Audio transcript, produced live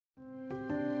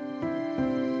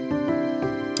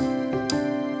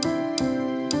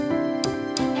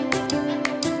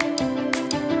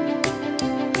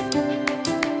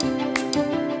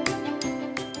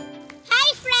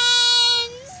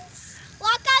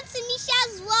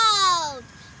Okpala's world!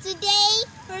 Today,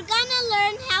 we're gonna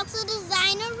learn how to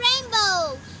design a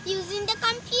rainbow using the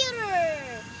computer.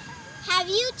 Have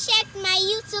you checked my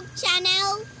YouTube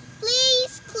channel?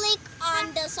 Please click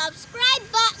on the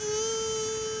subscribe button.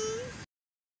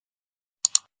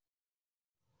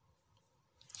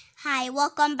 Hi,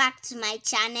 welcome back to my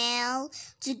channel.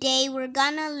 Today we're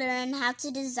gonna learn how to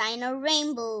design a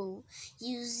rainbow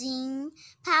using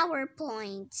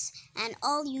PowerPoint. And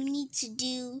all you need to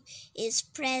do is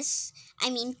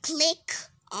click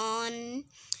on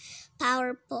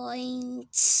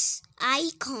PowerPoint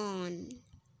icon.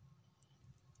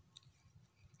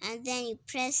 And then you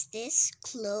press this,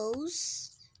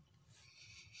 close,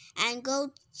 and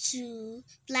go to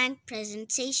blank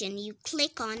presentation. You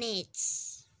click on it.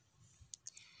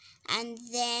 And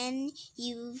then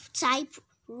you type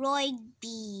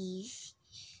ROIB,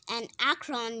 an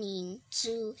acronym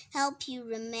to help you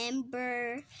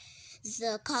remember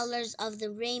the colors of the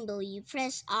rainbow. You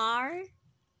press R,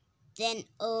 then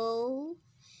O,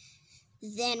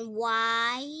 then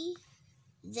Y,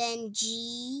 then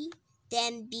G,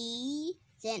 then B,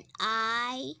 then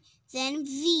I, then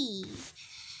V,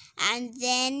 and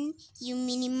then you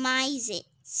minimize it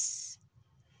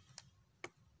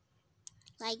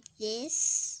like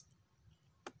this.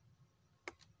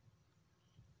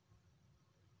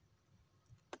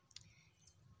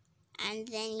 And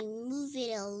then you move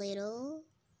it a little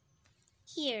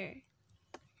here,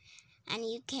 and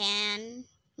you can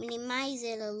minimize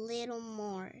it a little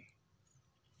more.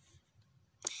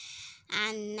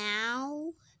 And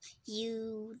now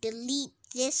you delete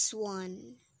this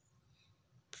one.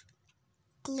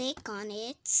 Click on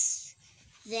it,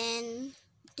 then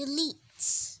delete.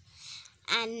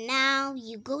 And now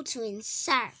you go to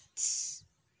insert.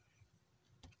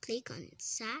 Click on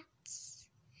insert.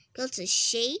 Go to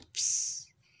shapes,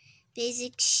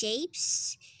 basic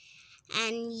shapes,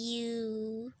 and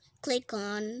you click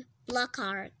on block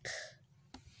arc.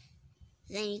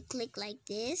 Then you click like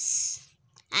this,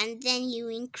 and then you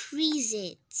increase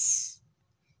it.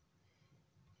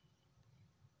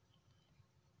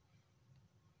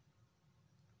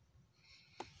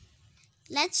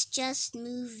 Let's just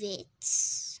move it.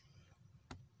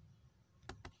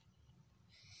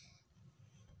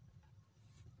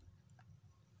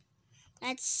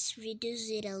 Let's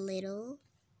reduce it a little.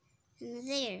 And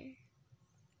there.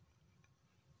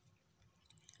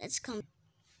 Let's come.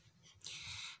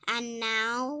 And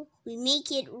now we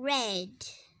make it red.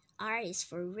 R is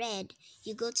for red.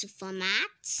 You go to Format.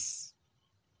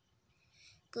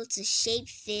 Go to Shape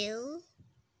Fill.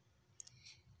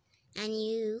 And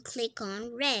you click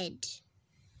on red.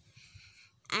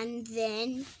 And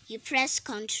then you press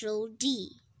Ctrl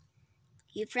D.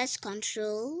 You press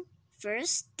Ctrl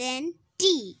first, then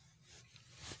D.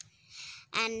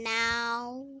 And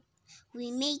now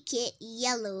we make it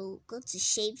yellow. Go to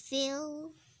Shape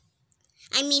Fill.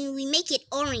 We make it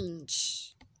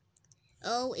orange.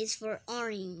 O is for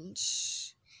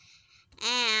orange.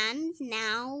 And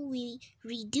now we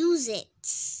reduce it.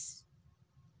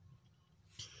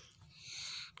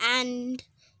 And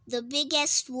the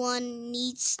biggest one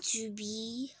needs to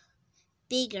be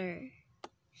bigger.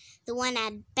 The one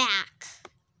at back.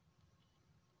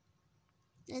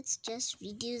 Let's just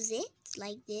reduce it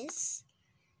like this.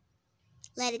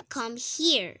 Let it come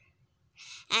here.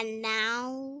 And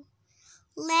now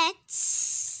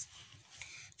let's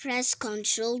press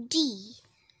Ctrl D.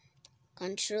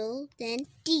 Ctrl, then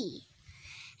D.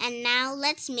 And now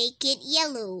let's make it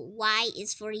yellow. Y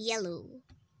is for yellow.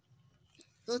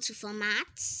 Go to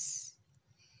Format,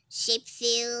 Shape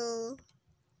Fill,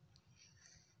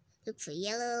 look for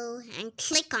yellow, and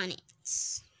click on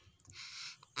it.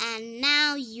 And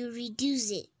now you reduce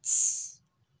it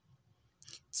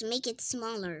to make it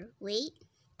smaller. Wait.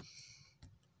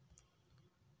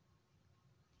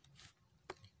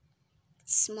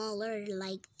 Smaller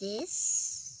like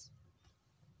this.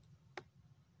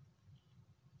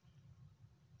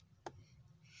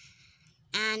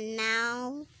 And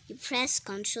now you press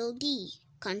Ctrl D.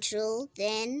 Ctrl,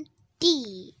 then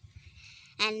D.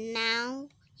 And now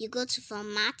you go to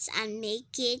Format and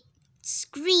make it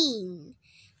green.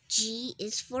 G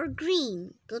is for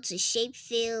green. Go to Shape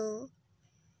Fill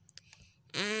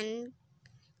and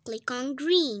click on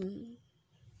green.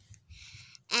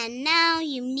 And now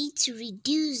you need to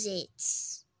reduce it.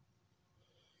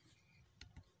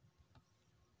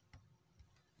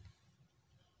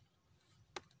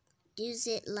 Reduce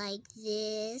it like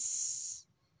this.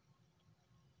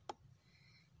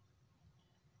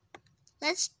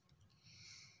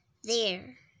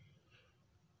 There.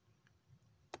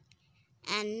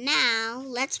 And now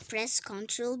let's press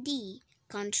Ctrl D.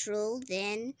 Control,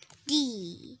 then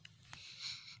D.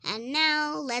 And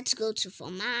now let's go to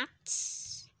Format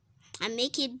and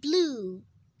make it blue.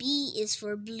 B is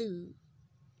for blue.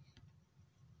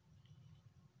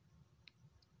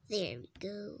 There we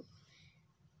go.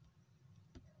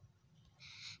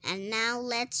 And now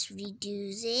let's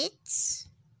reduce it.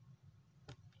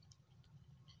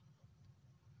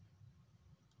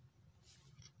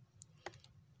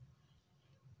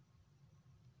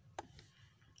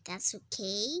 That's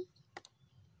okay.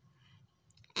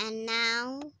 And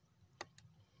now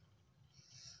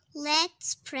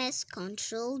let's press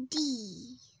Ctrl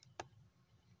D.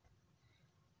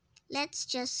 Let's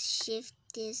just shift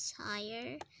this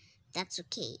higher. That's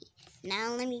okay.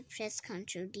 Now let me press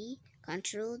Ctrl D,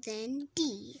 Ctrl then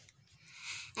D.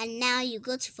 And now you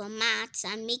go to Format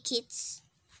and make it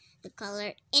the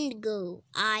color indigo.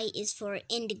 I is for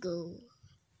indigo.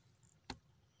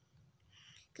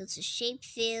 Go to Shape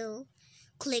Fill,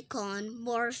 click on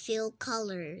More Fill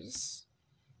Colors,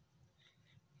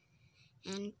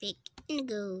 and pick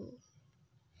indigo.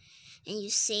 And you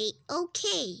say OK.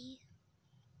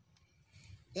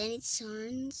 Then it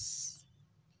turns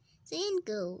to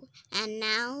indigo. And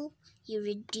now you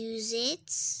reduce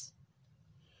it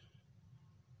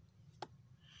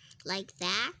like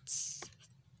that.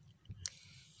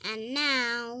 And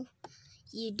now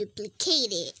you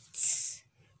duplicate it.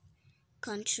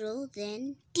 Control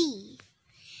then D.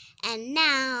 And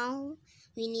now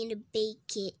we need to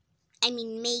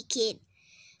make it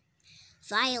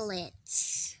violet.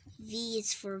 V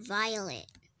is for violet.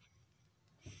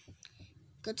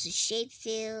 Go to Shape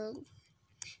Fill,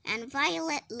 and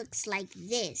violet looks like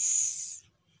this.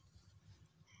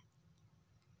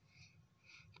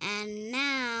 And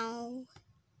now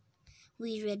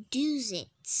we reduce it.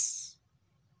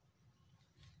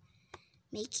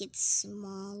 Make it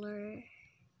smaller.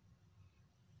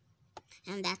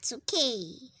 And that's okay.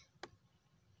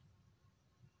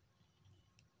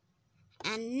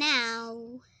 And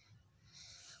now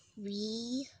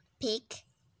we pick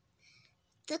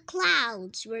the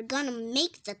clouds. We're gonna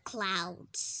make the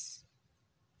clouds.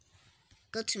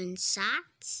 Go to Insert,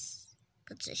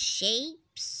 go to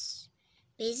Shapes,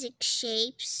 Basic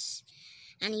Shapes,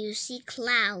 and you see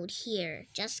cloud here.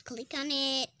 Just click on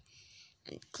it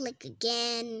and click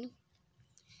again,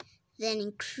 then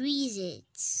increase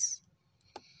it.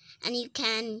 And you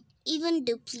can even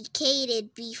duplicate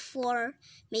it before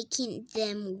making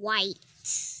them white.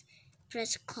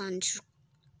 Press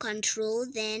Control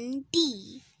then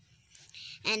D.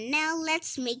 And now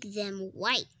let's make them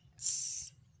white.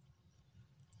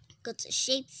 Go to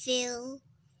Shape Fill,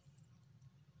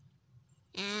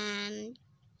 and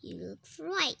you look for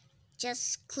white.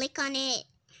 Just click on it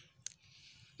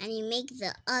and you make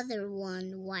the other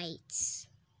one white.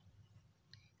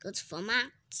 Go to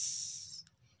Format,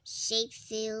 Shape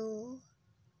Fill,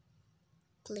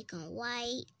 click on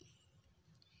white,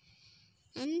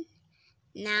 and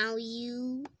now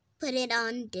you put it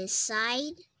on this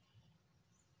side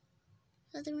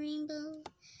of the rainbow.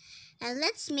 And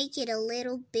let's make it a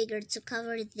little bigger to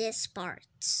cover this part.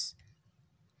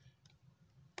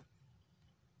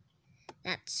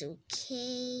 That's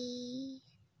okay.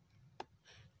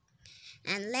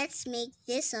 And let's make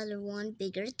this other one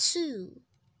bigger too.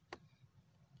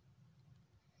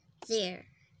 There.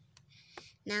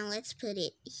 Now let's put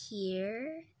it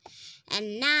here.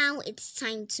 And now it's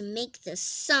time to make the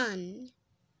sun.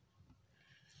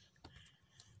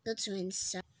 Go to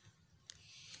Insert.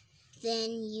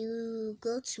 Then you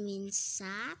go to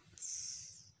Insert.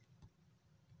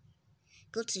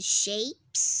 Go to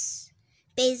Shapes,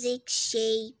 Basic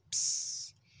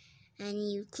Shapes,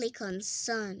 and you click on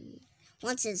Sun.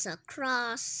 Once it's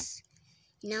across,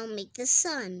 now make the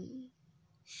sun.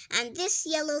 And this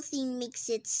yellow thing makes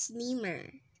it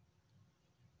slimmer.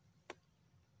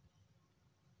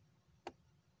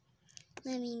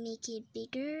 Let me make it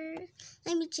bigger.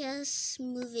 Let me just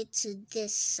move it to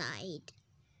this side.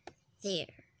 There.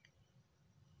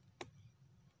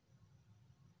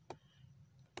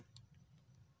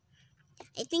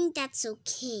 I think that's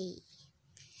okay.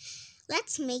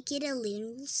 Let's make it a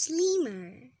little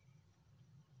slimmer.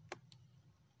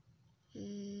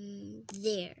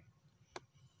 There.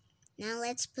 Now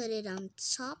let's put it on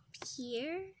top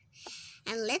here.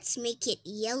 And let's make it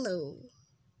yellow.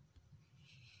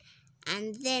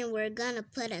 And then we're gonna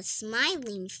put a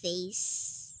smiling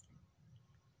face.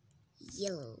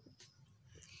 Yellow.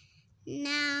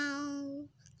 Now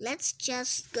let's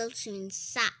just go to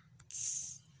Insert.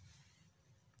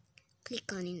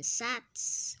 Click on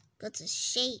Insert. Go to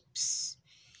Shapes,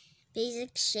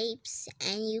 Basic Shapes,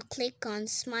 and you click on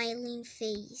Smiling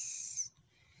Face.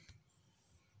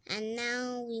 And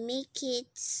now we make it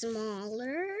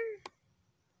smaller.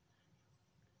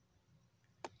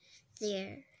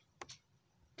 There.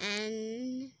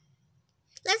 And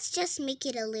let's just make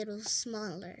it a little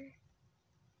smaller.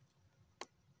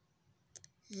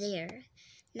 There.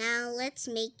 Now let's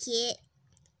make it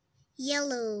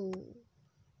yellow.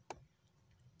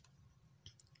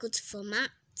 Go to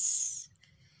formats.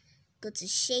 Go to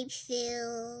shape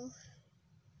fill.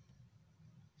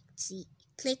 See,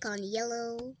 click on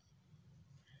yellow.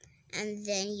 And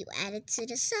then you add it to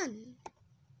the sun.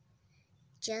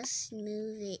 Just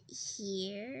move it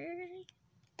here.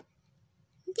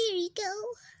 There you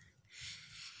go.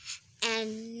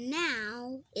 And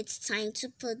now it's time to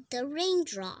put the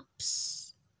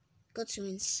raindrops. Go to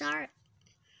insert.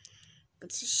 Go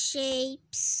to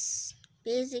shapes.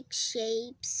 Basic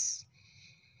shapes.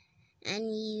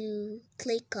 And you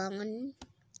click on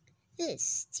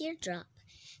this teardrop.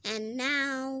 And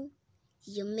now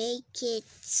you make it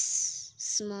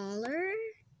smaller.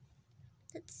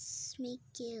 Let's make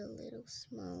it a little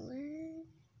smaller.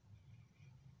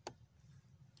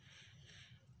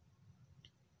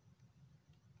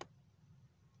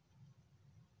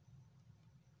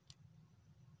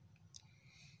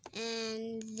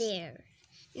 And there.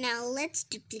 Now let's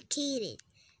duplicate it.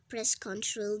 Press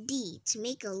Ctrl D to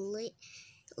make a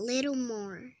little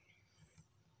more.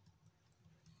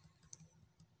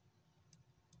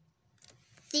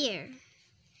 There.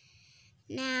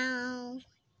 Now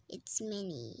it's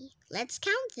many. Let's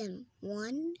count them.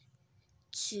 1,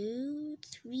 2,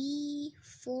 3,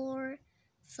 4,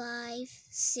 5,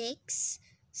 6,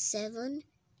 7,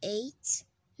 8,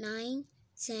 9,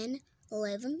 10,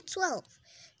 11, 12.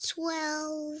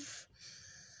 12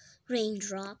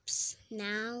 raindrops.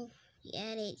 Now we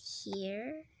add it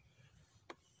here.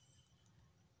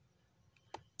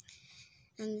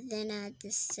 And then add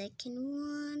the second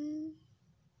one.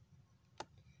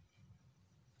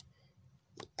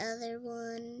 The other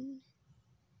one.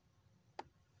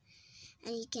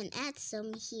 And you can add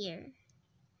some here.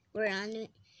 We're on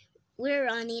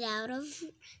it out of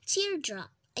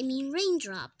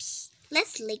raindrops.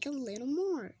 Let's make a little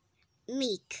more.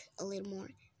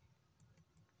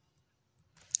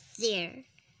 There.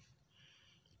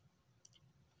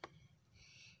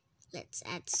 Let's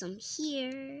add some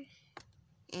here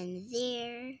and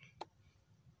there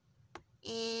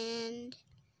and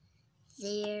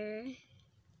there.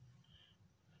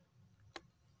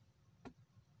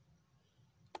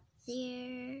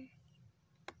 There.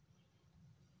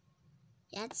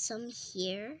 Add some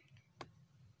here.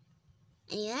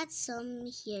 And you add some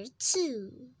here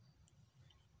too.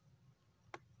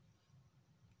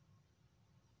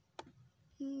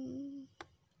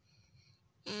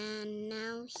 And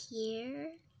now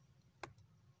here.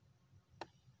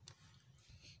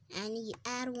 And you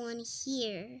add one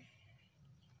here.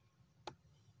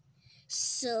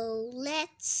 So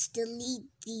let's delete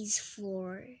these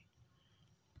 4.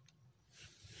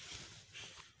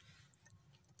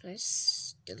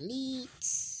 First, delete.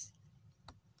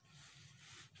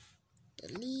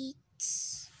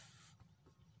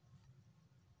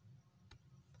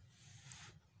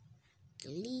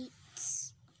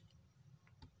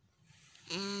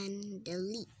 And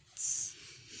delete.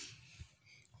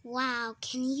 Wow,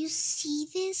 can you see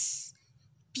this?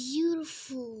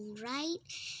 Beautiful, right?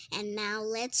 And now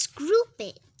let's group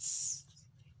it.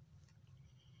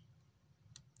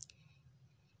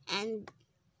 And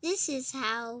this is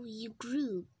how you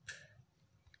group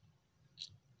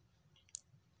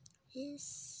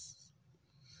this.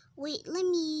 Wait, let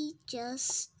me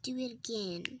just do it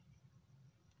again.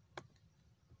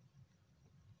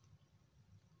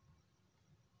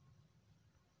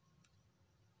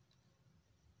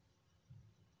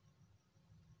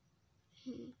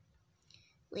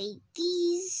 Wait,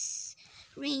 these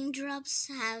raindrops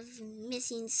have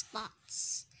missing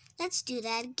spots. Let's do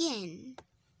that again.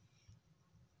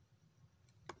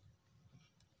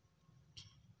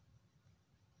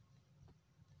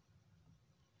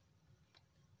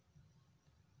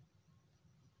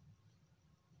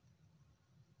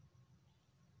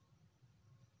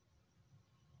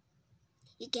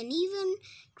 You can even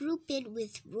group it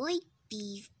with roast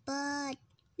beef, but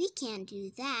we can't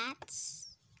do that.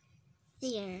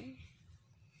 There.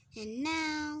 And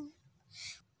now,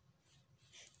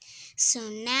 so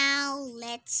now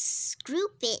let's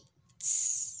group it.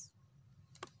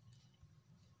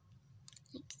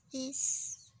 Like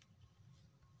this.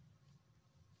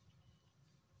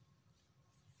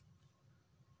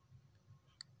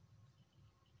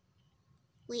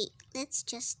 Wait, let's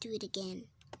just do it again.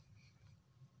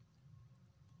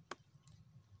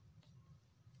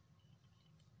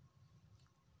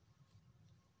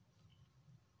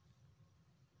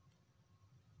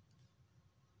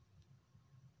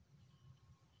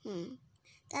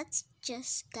 That's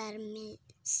just got a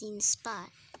missing spot.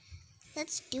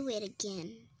 Let's do it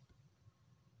again.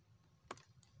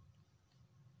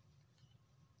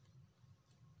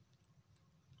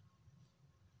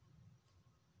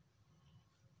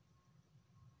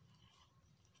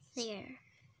 There.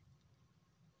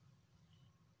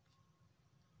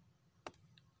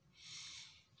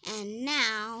 And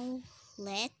now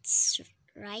let's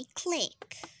right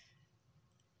click.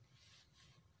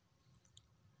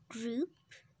 Group.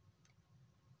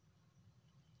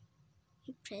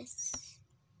 Press.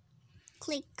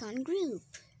 Click on group.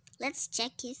 Let's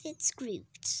check if it's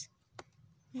grouped.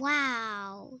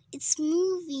 Wow, it's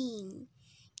moving.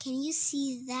 Can you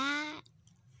see that?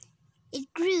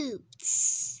 It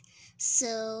groups.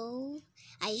 So,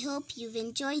 I hope you've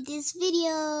enjoyed this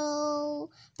video.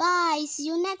 Bye, see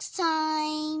you next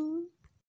time.